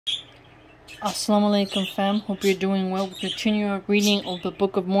Assalamu alaikum fam, hope you're doing well. We continue our reading of the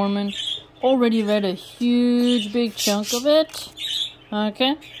Book of Mormon. Already read a huge big chunk of it.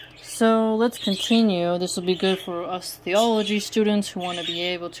 Okay, so let's continue. This will be good for us theology students who want to be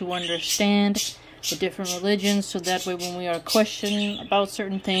able to understand the different religions, so that way when we are questioning about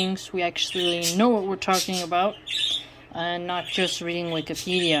certain things, we actually know what we're talking about and not just reading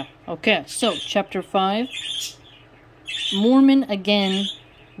Wikipedia. Okay, so chapter 5. Mormon again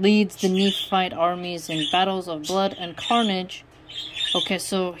leads the Nephite armies in battles of blood and carnage. Okay,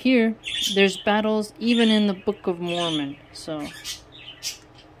 so here, there's battles even in the Book of Mormon. So,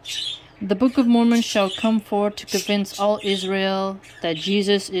 the Book of Mormon shall come forth to convince all Israel that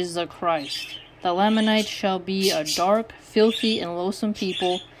Jesus is the Christ. The Lamanites shall be a dark, filthy, and loathsome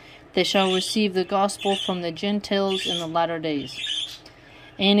people. They shall receive the gospel from the Gentiles in the latter days.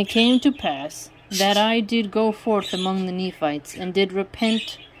 And it came to pass that I did go forth among the Nephites, and did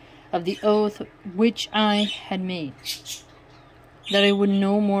repent of the oath which I had made, that I would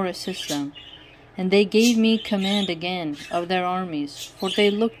no more assist them. And they gave me command again of their armies, for they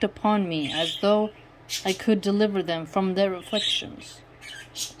looked upon me as though I could deliver them from their afflictions.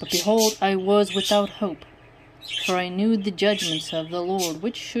 But behold, I was without hope, for I knew the judgments of the Lord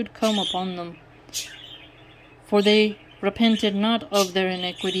which should come upon them. For they repented not of their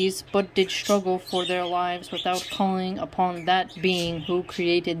iniquities, but did struggle for their lives without calling upon that being who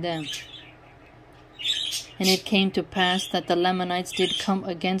created them. And it came to pass that the Lamanites did come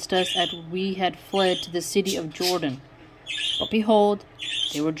against us as we had fled to the city of Jordan. But behold,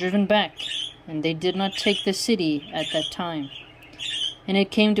 they were driven back, and they did not take the city at that time. And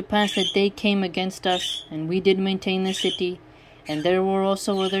it came to pass that they came against us, and we did maintain the city. And there were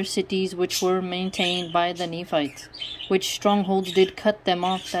also other cities which were maintained by the Nephites, which strongholds did cut them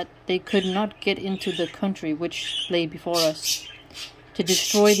off, that they could not get into the country which lay before us, to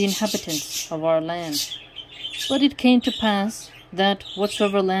destroy the inhabitants of our land. But it came to pass that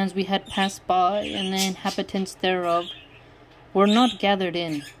whatsoever lands we had passed by, and the inhabitants thereof were not gathered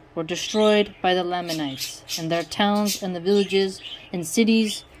in, were destroyed by the Lamanites, and their towns and the villages and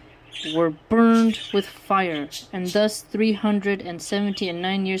cities were burned with fire, and thus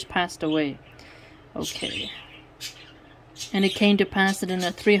 379 years passed away. Okay. And it came to pass that in the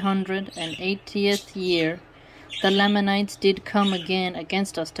 380th year, the Lamanites did come again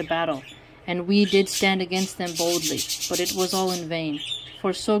against us to battle, and we did stand against them boldly, but it was all in vain.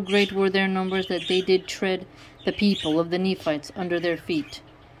 For so great were their numbers that they did tread the people of the Nephites under their feet.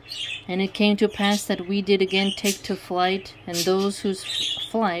 And it came to pass that we did again take to flight, and those whose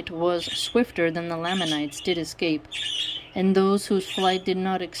flight was swifter than the Lamanites did escape, and those whose flight did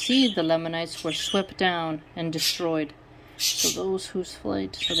not exceed the Lamanites were swept down and destroyed. So those whose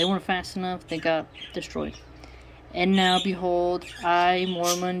flight, so they weren't fast enough, they got destroyed. And now behold, I,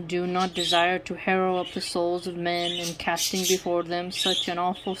 Mormon, do not desire to harrow up the souls of men in casting before them such an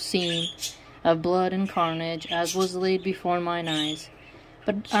awful scene of blood and carnage as was laid before mine eyes.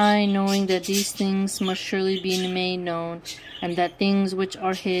 But I, knowing that these things must surely be made known, and that things which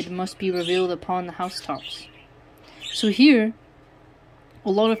are hid must be revealed upon the housetops. So here, a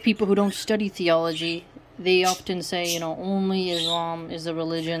lot of people who don't study theology, they often say, only Islam is a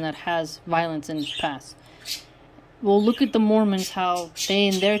religion that has violence in its past. Well, look at the Mormons, how they,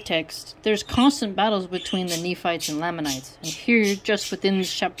 in their text, there's constant battles between the Nephites and Lamanites. And here, just within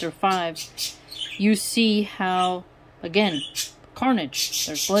this chapter 5, you see how, again, carnage,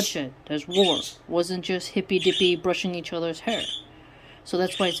 there's bloodshed, there's war. It wasn't just hippy-dippy brushing each other's hair. So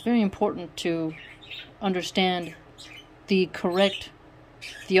that's why it's very important to understand the correct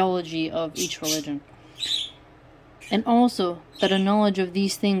theology of each religion. And also that a knowledge of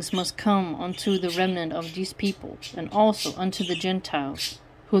these things must come unto the remnant of these people, and also unto the Gentiles,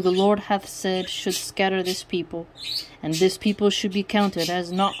 who the Lord hath said should scatter this people, and this people should be counted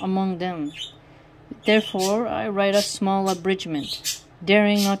as not among them. Therefore I write a small abridgment,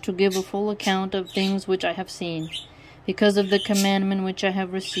 daring not to give a full account of things which I have seen, because of the commandment which I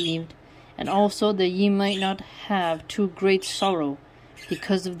have received, and also that ye might not have too great sorrow,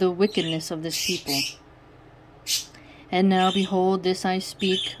 because of the wickedness of this people. And now behold, this I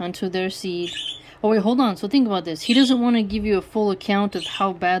speak unto their seed. Oh wait, hold on, so think about this. He doesn't want to give you a full account of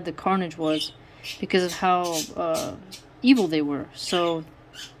how bad the carnage was, because of how evil they were. So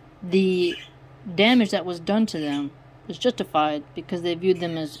the damage that was done to them was justified because they viewed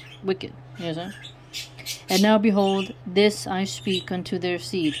them as wicked. You know what I'm saying? And now behold, this I speak unto their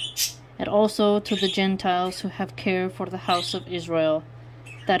seed, and also to the Gentiles who have care for the house of Israel,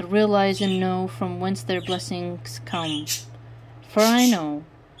 that realize and know from whence their blessings come. For I know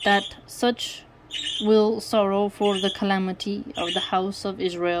that such will sorrow for the calamity of the house of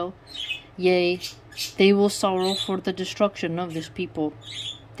Israel. Yea, they will sorrow for the destruction of this people.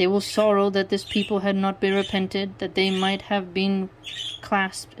 They will sorrow that this people had not been repented, that they might have been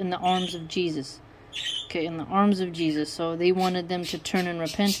clasped in the arms of Jesus. Okay, in the arms of Jesus. So they wanted them to turn and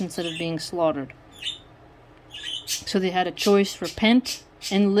repent instead of being slaughtered. So they had a choice: repent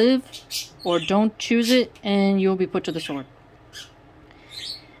and live, or don't choose it and you'll be put to the sword.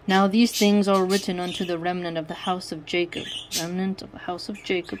 Now these things are written unto the remnant of the house of Jacob. Remnant of the house of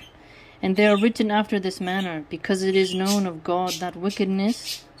Jacob. And they are written after this manner, because it is known of God that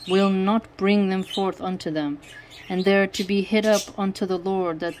wickedness will not bring them forth unto them, and they are to be hid up unto the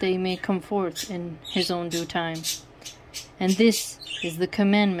Lord, that they may come forth in his own due time. And this is the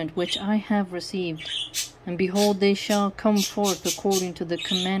commandment which I have received. And behold, they shall come forth according to the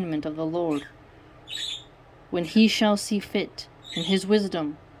commandment of the Lord, when he shall see fit, in his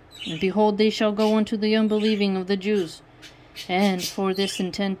wisdom. And behold, they shall go unto the unbelieving of the Jews, and for this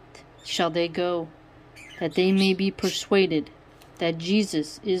intent shall they go, that they may be persuaded that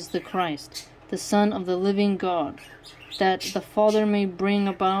Jesus is the Christ, the Son of the living God, that the Father may bring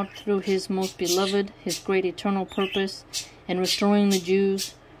about through his most beloved his great eternal purpose, in restoring the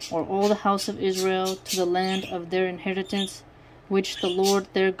Jews, or all the house of Israel, to the land of their inheritance, which the Lord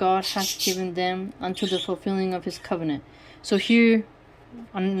their God hath given them, unto the fulfilling of his covenant. So here,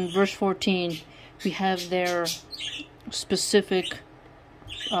 on verse 14, we have their specific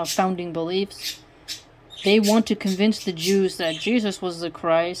founding beliefs. They want to convince the Jews that Jesus was the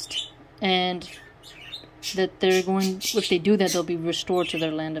Christ, and that they're going, if they do that, they'll be restored to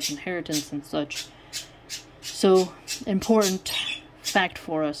their land of inheritance and such. So, important fact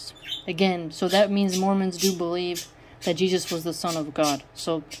for us. Again, so that means Mormons do believe that Jesus was the Son of God.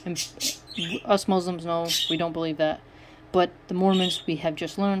 So, us Muslims, no, we don't believe that. But the Mormons, we have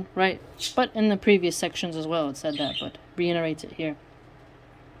just learned, right? But in the previous sections as well, it said that, but reiterates it here.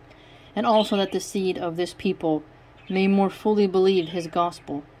 And also that the seed of this people may more fully believe his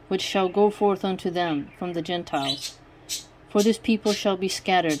gospel, which shall go forth unto them from the Gentiles. For this people shall be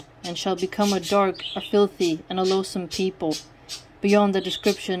scattered, and shall become a dark, a filthy, and a loathsome people, beyond the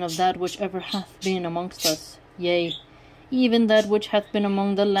description of that which ever hath been amongst us, yea, even that which hath been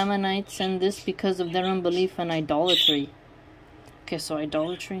among the Lamanites, and this because of their unbelief and idolatry. Okay, so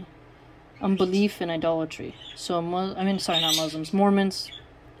idolatry? Unbelief and idolatry. So, not Muslims, Mormons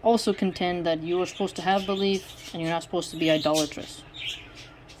also contend that you are supposed to have belief, and you're not supposed to be idolatrous.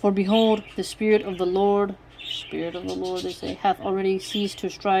 For behold, the Spirit of the Lord, they say, hath already ceased to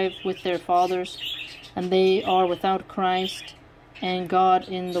strive with their fathers, and they are without Christ and God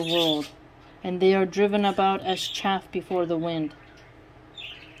in the world, and they are driven about as chaff before the wind.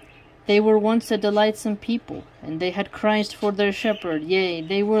 They were once a delightsome people, and they had Christ for their shepherd. Yea,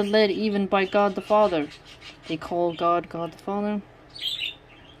 they were led even by God the Father. They call God God the Father.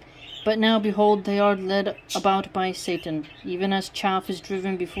 But now, behold, they are led about by Satan, even as chaff is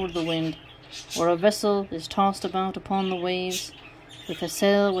driven before the wind, or a vessel is tossed about upon the waves, with a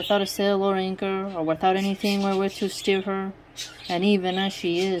sail, without a sail or anchor, or without anything wherewith to steer her. And even as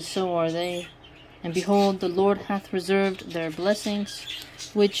she is, so are they. And behold, the Lord hath reserved their blessings,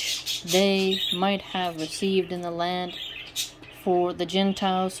 which they might have received in the land, for the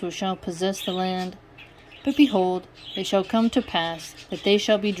Gentiles who shall possess the land. But behold, it shall come to pass that they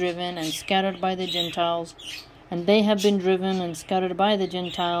shall be driven and scattered by the Gentiles, and they have been driven and scattered by the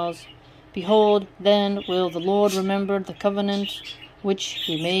Gentiles. Behold, then will the Lord remember the covenant which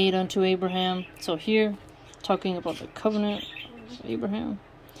he made unto Abraham. So here, talking about the covenant of Abraham,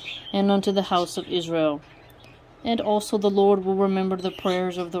 and unto the house of Israel. And also the Lord will remember the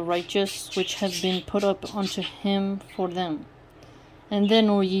prayers of the righteous, which have been put up unto him for them. And then,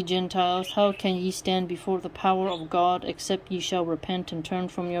 O ye Gentiles, how can ye stand before the power of God, except ye shall repent and turn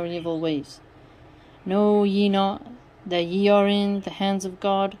from your evil ways? Know ye not that ye are in the hands of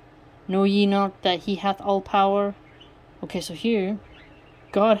God? Know ye not that he hath all power? Okay, so here,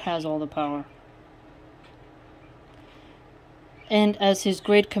 God has all the power. And as his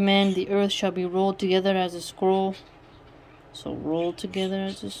great command, the earth shall be rolled together as a scroll. So rolled together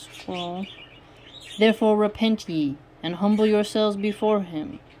as a scroll. Therefore repent ye, and humble yourselves before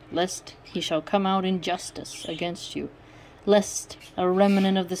him, lest he shall come out in justice against you, lest a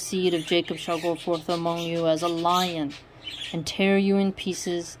remnant of the seed of Jacob shall go forth among you as a lion, and tear you in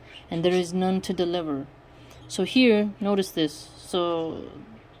pieces, and there is none to deliver. So here, notice this. So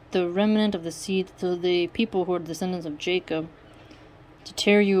the remnant of the seed, so the people who are descendants of Jacob, to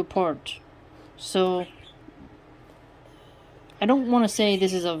tear you apart. So I don't want to say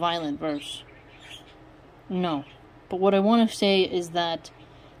this is a violent verse. No. But what I want to say is that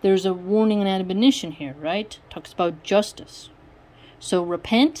there's a warning and admonition here, right? Talks about justice. So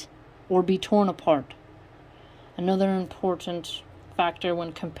repent or be torn apart. Another important factor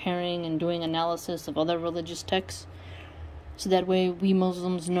when comparing and doing analysis of other religious texts. So that way we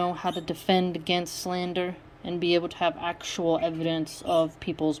Muslims know how to defend against slander and be able to have actual evidence of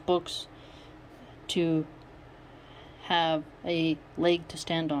people's books to have a leg to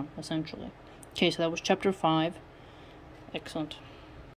stand on, essentially. Okay, so that was chapter 5. Excellent.